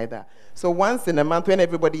 something like that. So once in a month, when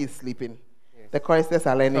everybody is sleeping, yes, the choristers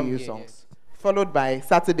are learning new songs. Yes. Followed by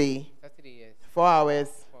Saturday. Saturday, yes. 4 hours.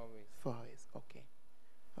 4 hours. 4 hours. Okay.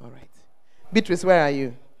 All right. Beatrice, where are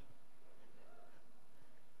you?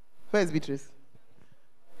 Where is Beatrice?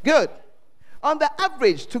 Good. On the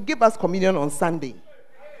average, to give us communion on Sunday,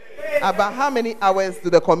 about how many hours do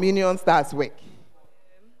the communion stars work?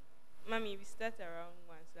 Mommy, we start around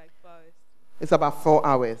once, like 4 hours. It's about 4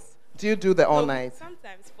 hours. Do you do the all night?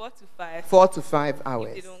 Sometimes 4 to 5. 4 to 5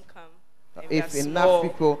 hours. If they don't come. If enough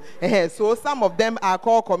people. So some of them are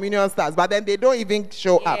called communion stars, but then they don't even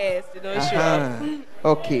show up. Yes, they don't show up.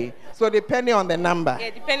 Okay. So depending on the number.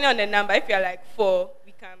 Yeah, depending on the number. If you're like 4,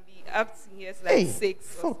 we can be up to here, like 6.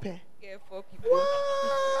 4 pair. Yeah, 4 people.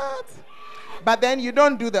 What? But then you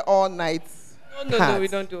don't do the all nights. No, we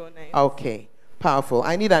don't do all night. Okay. Powerful.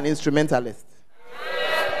 I need an instrumentalist.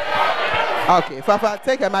 Okay, Fafa,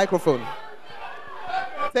 take a microphone.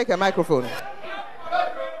 Take a microphone.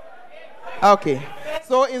 Okay.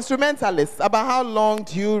 So instrumentalists, about how long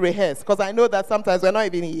do you rehearse? Because I know that sometimes we're not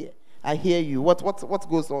even here. I hear you. What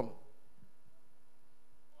goes on?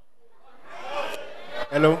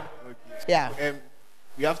 Hello. Okay. Yeah.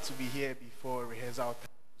 We have to be here before rehearsal time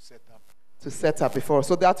to set up. To set up before.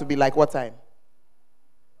 So that would be like what time?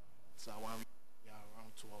 It's around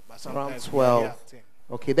 12. But Around sometimes we are 12. here at 10.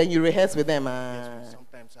 Okay, then you rehearse with them. Yes, please.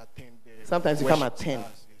 Sometimes at 10. Sometimes you come at worship 10.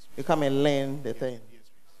 starts. Yes, You come and learn the thing. Yes,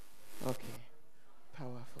 please. Okay.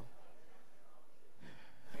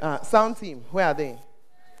 Powerful. Sound team, where are they?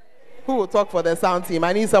 Who will talk for the sound team?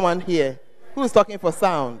 I need someone here. Who's talking for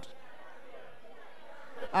sound?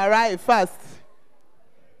 All right, fast.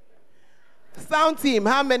 Sound team,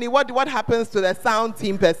 how many? What happens to the sound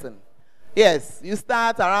team person? Yes, you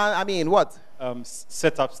start around, what?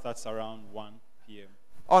 Setup starts around 1 p.m.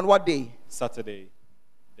 On what day? Saturday.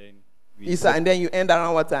 Then And then you end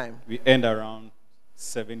around what time? we end around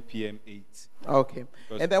 7 p.m. 8. Okay.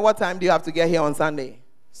 Because And then what time do you have to get here on Sunday?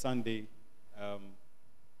 Sunday,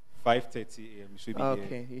 5:30 a.m. You should be here.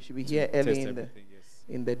 Okay, you should be to here early test in everything,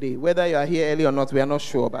 yes. the day. Whether you are here early or not, we are not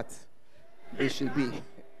sure, but it should be.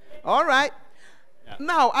 All right. Yeah.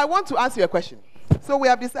 Now, I want to ask you a question. So we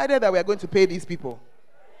have decided that we are going to pay these people.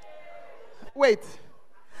 Wait.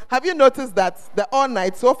 Have you noticed that the all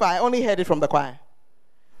night, so far, I only heard it from the choir.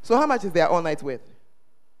 So how much is their all night worth?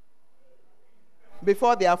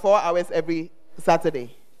 Before they are 4 hours every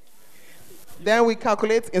Saturday. Then we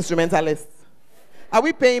calculate instrumentalists. Are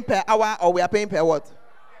we paying per hour or we are paying per what?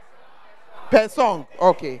 Per song.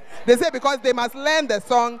 Okay. They say because they must learn the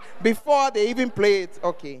song before they even play it.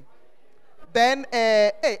 Okay. Then,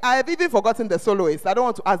 I have even forgotten the soloists. I don't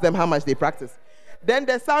want to ask them how much they practice. Then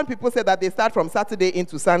the sound people say that they start from Saturday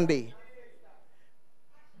into Sunday.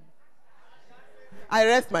 I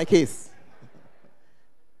rest my case.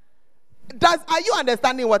 Are you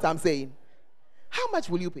understanding what I'm saying? How much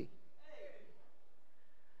will you pay?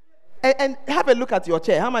 And have a look at your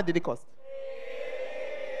chair. How much did it cost?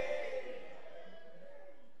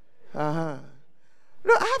 Uh-huh.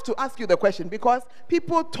 No, I have to ask you the question because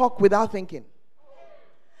people talk without thinking.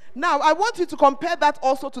 Now, I want you to compare that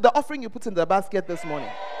also to the offering you put in the basket this morning.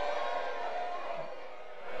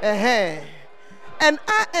 And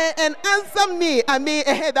answer me.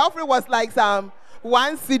 The offering was like some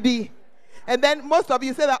 1 CD. And then most of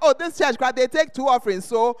you say that, this church, they take 2 offerings.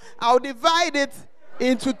 So I'll divide it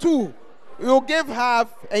into 2. You give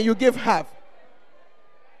half and you give half.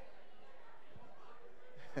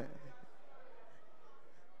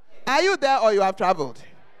 Are you there or you have traveled?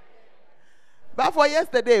 But for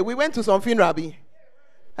yesterday, we went to some funeral.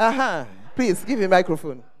 Please, give me a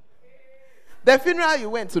microphone. The funeral you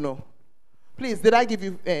went to know. Please, did I give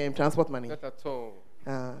you transport money? Not at all.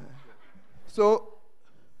 So,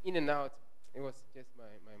 In and out, it was just my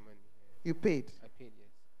money. you paid. I paid,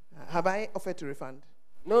 yes. Have I offered to refund?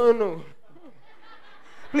 No.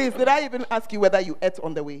 Please, did I even ask you whether you ate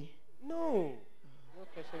on the way? No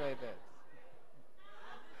question like that.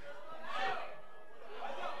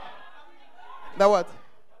 That what?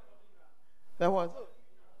 That was?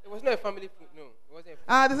 It was not a family food. No, it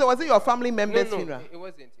wasn't. Was it your family member's No, funeral? it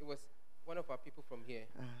wasn't. It was one of our people from here.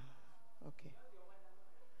 Okay.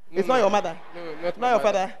 No, It's not your mother? No, Not my your mother.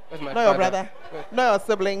 father? That's my Not your father. brother? Not your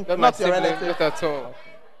sibling? Not Not my your sibling, relative? Not at all.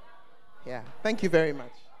 Yeah. Thank you very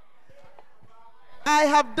much. I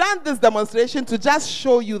have done this demonstration to just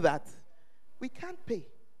show you that we can't pay.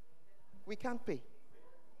 We can't pay.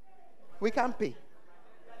 We can't pay.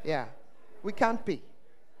 Yeah. We can't pay.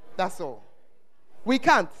 That's all. We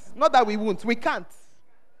can't. Not that we won't. We can't.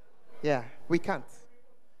 Yeah. We can't.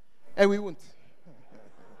 And we won't.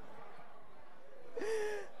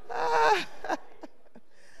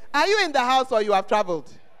 Are you in the house or you have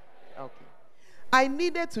traveled? Okay. I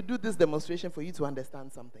needed to do this demonstration for you to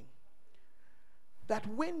understand something. That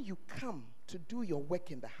when you come to do your work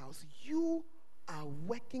in the house, you are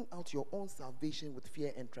working out your own salvation with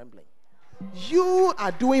fear and trembling. You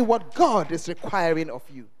are doing what God is requiring of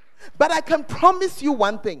you. But I can promise you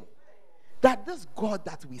one thing, that this God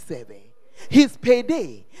that we serve, his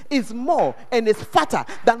payday is more and is fatter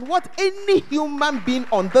than what any human being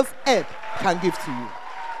on this earth can give to you.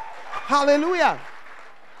 Hallelujah.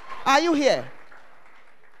 Are you here?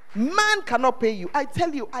 Man cannot pay you. I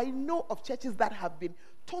tell you, I know of churches that have been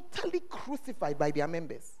totally crucified by their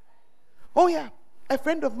members. Oh yeah, a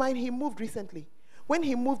friend of mine, he moved recently. When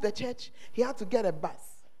he moved the church, he had to get a bus.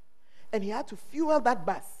 And he had to fuel that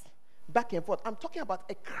bus back and forth. I'm talking about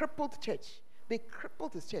a crippled church. They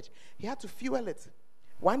crippled his church. He had to fuel it.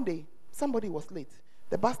 One day, somebody was late.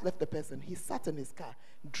 The bus left the person. He sat in his car,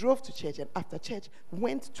 drove to church, and after church,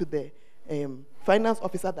 went to the finance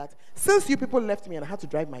officer that since you people left me and I had to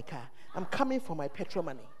drive my car, I'm coming for my petrol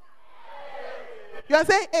money. You are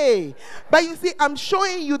saying, hey, but you see, I'm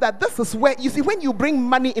showing you that this is where, you see, when you bring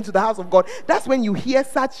money into the house of God, that's when you hear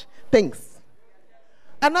such things.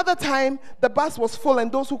 Another time, the bus was full,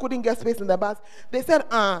 and those who couldn't get space in the bus, they said,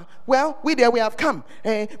 well, we have come.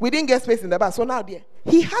 We didn't get space in the bus, so now, dear.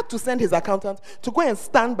 He had to send his accountant to go and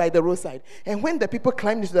stand by the roadside. And when the people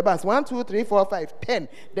climbed into the bus, 1, 2, 3, 4, 5, 10,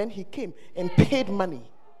 then he came and paid money.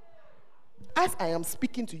 As I am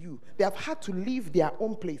speaking to you, they have had to leave their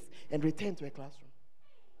own place and return to a classroom.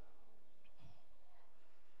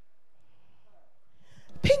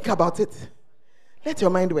 Think about it. Let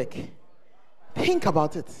your mind work. Think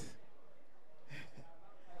about it.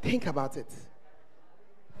 Think about it.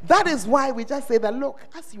 That is why we just say that, look,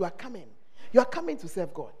 as you are coming to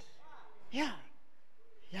serve God. Yeah.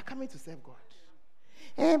 You are coming to serve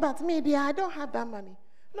God. But me, dear, I don't have that money.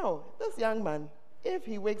 No, this young man, if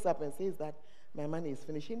he wakes up and says that my money is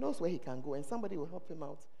finished, he knows where he can go and somebody will help him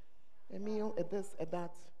out. A meal, a this, a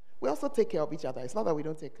that. We also take care of each other. It's not that we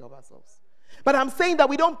don't take care of ourselves. But I'm saying that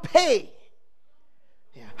we don't pay.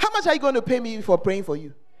 Yeah. How much are you going to pay me for praying for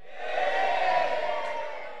you?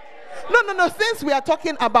 No. Since we are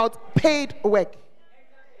talking about paid work.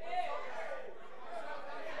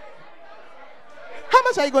 How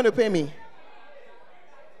much are you going to pay me?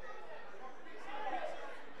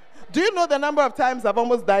 Do you know the number of times I've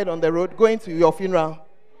almost died on the road going to your funeral?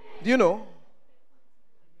 Do you know?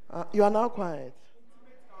 You are now quiet.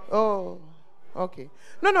 Oh, okay.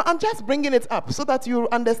 No, I'm just bringing it up so that you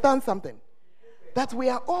understand something. That we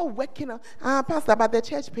are all working on, Pastor, but the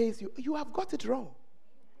church pays you. You have got it wrong.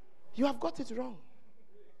 You have got it wrong.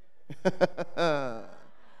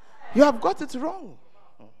 You have got it wrong.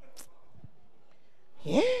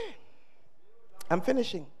 Yeah. I'm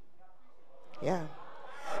finishing. Yeah.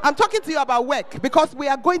 I'm talking to you about work because we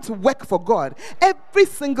are going to work for God. Every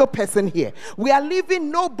single person here. We are leaving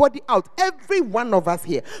nobody out. Every one of us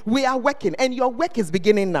here. We are working and your work is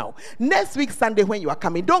beginning now. Next week, Sunday, when you are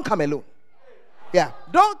coming, don't come alone. Yeah,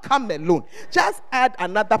 don't come alone. Just add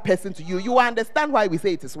another person to you. You understand why we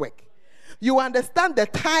say it is work. You understand the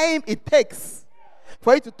time it takes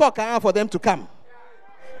for you to talk and for them to come.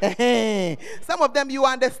 Some of them you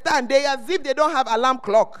understand. They as if they don't have alarm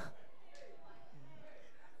clock.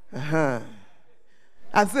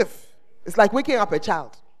 As if. It's like waking up a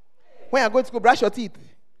child. When you're going to go brush your teeth,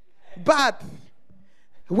 bath,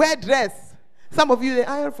 wear dress. Some of you, they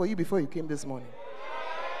ironed for you before you came this morning.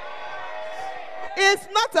 It's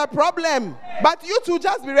not a problem. But you two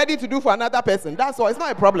just be ready to do for another person. That's all. It's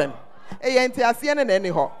not a problem.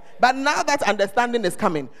 But now that understanding is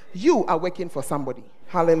coming, you are working for somebody.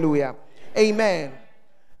 Hallelujah. Amen.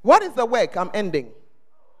 What is the work? I'm ending.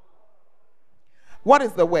 What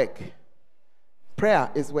is the work?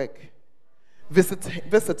 Prayer is work.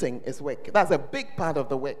 Visiting is work. That's a big part of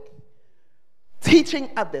the work.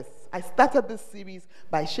 Teaching others. I started this series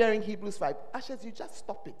by sharing Hebrews 5. Ashes, you just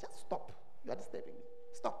stop it. Just stop. You are disturbing me.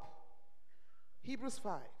 Stop. Hebrews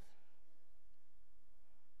 5.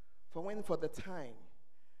 For the time,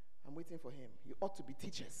 I'm waiting for him. You ought to be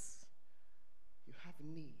teachers. You have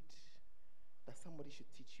need that somebody should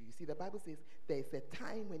teach you. You see, the Bible says there is a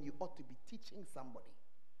time when you ought to be teaching somebody.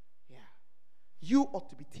 Yeah. You ought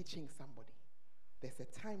to be teaching somebody. There's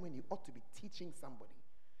a time when you ought to be teaching somebody.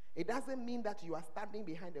 It doesn't mean that you are standing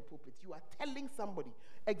behind the pulpit. You are telling somebody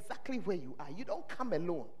exactly where you are. You don't come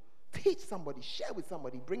alone. Teach somebody, share with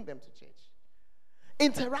somebody, bring them to church.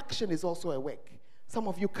 Interaction is also a work. Some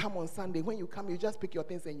of you come on Sunday. When you come, you just pick your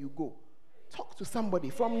things and you go. Talk to somebody.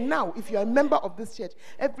 From now, if you're a member of this church,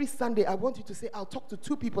 every Sunday I want you to say, I'll talk to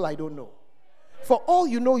 2 people I don't know. For all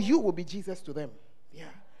you know, you will be Jesus to them. Yeah.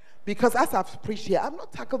 Because as I've preached here, I've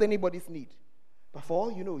not tackled anybody's need. But for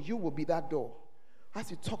all you know, you will be that door. As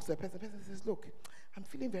you talk to a person, the person says, look, I'm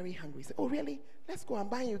feeling very hungry. Say, oh, really? Let's go and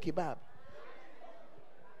buy you kebab.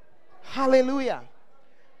 Hallelujah.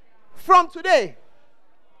 From today,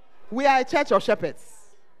 we are a church of shepherds.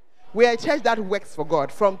 We are a church that works for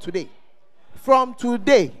God from today. From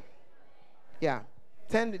today. Yeah.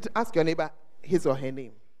 Ask your neighbor his or her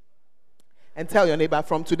name. And tell your neighbor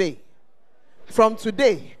from today. From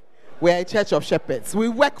today, we are a church of shepherds. We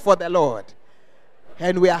work for the Lord.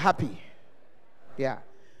 And we are happy. Yeah.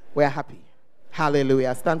 We are happy.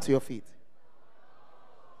 Hallelujah. Stand to your feet.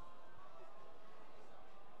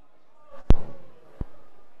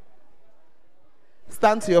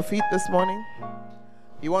 Stand to your feet this morning.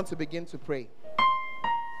 You want to begin to pray.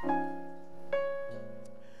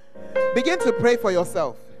 Begin to pray for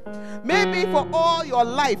yourself. Maybe for all your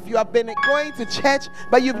life you have been going to church,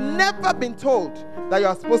 but you've never been told that you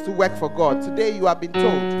are supposed to work for God. Today you have been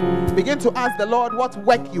told. Begin to ask the Lord what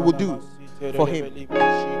work you will do for Him. Begin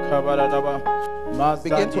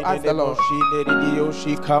to ask the Lord.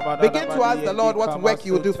 Begin to ask the Lord what work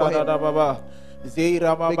you will do for Him.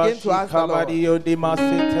 Begin to ask the Lord.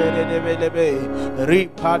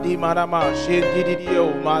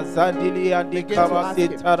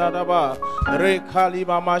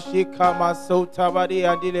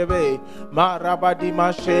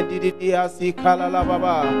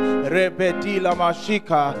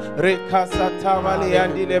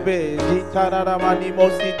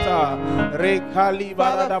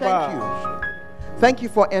 Father, thank you. Thank you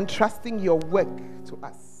for entrusting your work to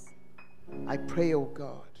us. I pray, oh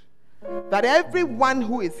God, that everyone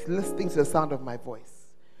who is listening to the sound of my voice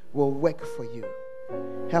will work for you.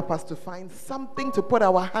 Help us to find something to put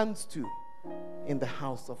our hands to in the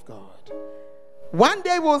house of God. One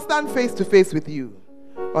day we'll stand face to face with you.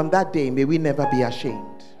 On that day, may we never be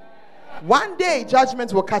ashamed. One day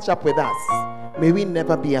judgment will catch up with us. May we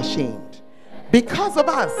never be ashamed. Because of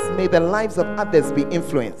us, may the lives of others be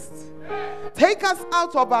influenced. Take us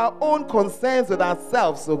out of our own concerns with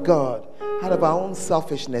ourselves, oh God, out of our own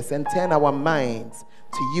selfishness, and turn our minds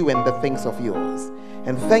to you and the things of yours.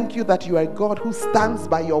 And thank you that you are a God who stands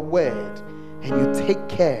by your word and you take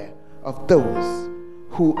care of those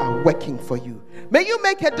who are working for you. May you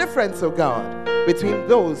make a difference, oh God, between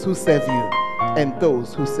those who serve you and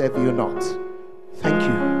those who serve you not. Thank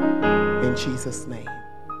you in Jesus' name.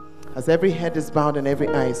 As every head is bowed and every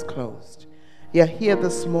eye is closed, you're here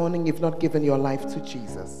this morning, you've not given your life to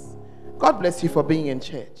Jesus. God bless you for being in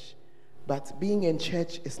church. But being in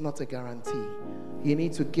church is not a guarantee. You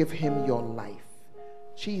need to give Him your life.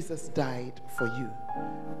 Jesus died for you.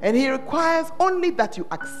 And He requires only that you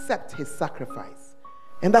accept His sacrifice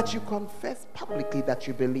and that you confess publicly that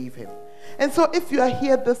you believe Him. And so if you are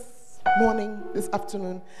here this morning, this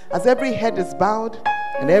afternoon, as every head is bowed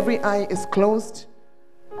and every eye is closed,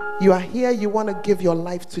 you are here, you want to give your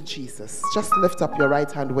life to Jesus. Just lift up your right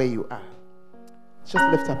hand where you are. Just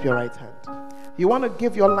lift up your right hand. You want to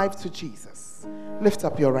give your life to Jesus. Lift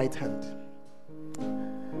up your right hand.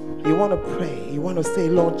 You want to pray. You want to say,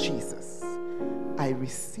 Lord Jesus, I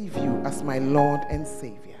receive you as my Lord and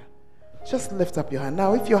Savior. Just lift up your hand.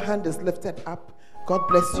 Now, if your hand is lifted up, God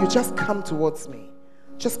bless you. Just come towards me.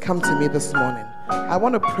 Just come to me this morning. I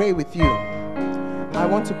want to pray with you. I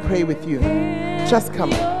want to pray with you. Just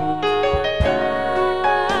come.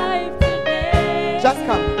 Just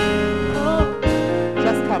come.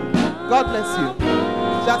 Just come. God bless you.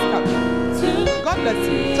 Just come. God bless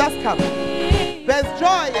you. Just come. There's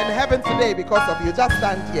joy in heaven today because of you. Just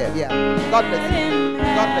stand here. Yeah. God bless you.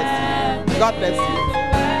 God bless you. God bless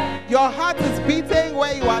you. Your heart is beating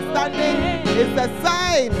where you are standing. It's a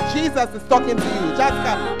sign Jesus is talking to you. Just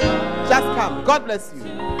come. Just come. God bless you.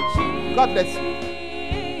 God bless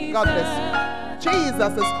you. God bless you.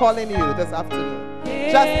 Jesus is calling you this afternoon.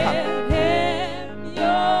 Just come.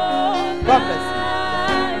 God bless you.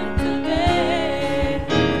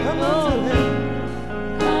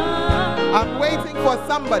 I'm waiting for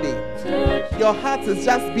somebody. Your heart is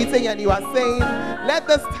just beating and you are saying, let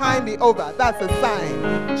this time be over. That's a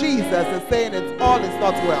sign. Jesus is saying all is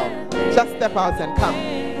not well. Just step out and come.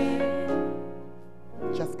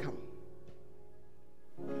 Just come.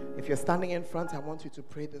 If you're standing in front, I want you to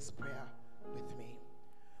pray this prayer with me.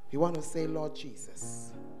 You want to say, Lord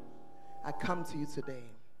Jesus, I come to you today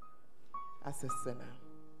as a sinner.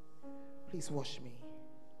 Please wash me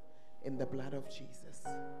in the blood of Jesus.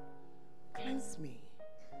 Cleanse me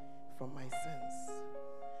from my sins.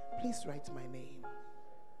 Please write my name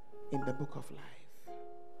in the book of life.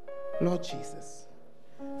 Lord Jesus,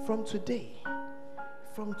 from today,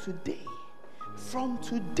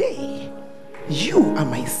 you are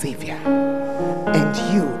my Savior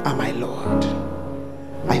and you are my Lord.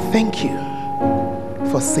 I thank you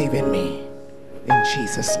for saving me in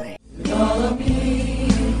Jesus' name.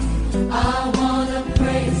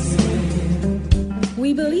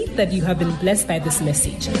 We believe that you have been blessed by this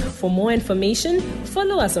message. For more information,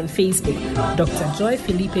 follow us on Facebook, Dr. Joy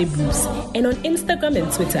Felipe Bruce, and on Instagram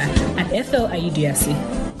and Twitter at FL Ayeduase.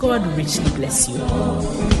 God richly bless you.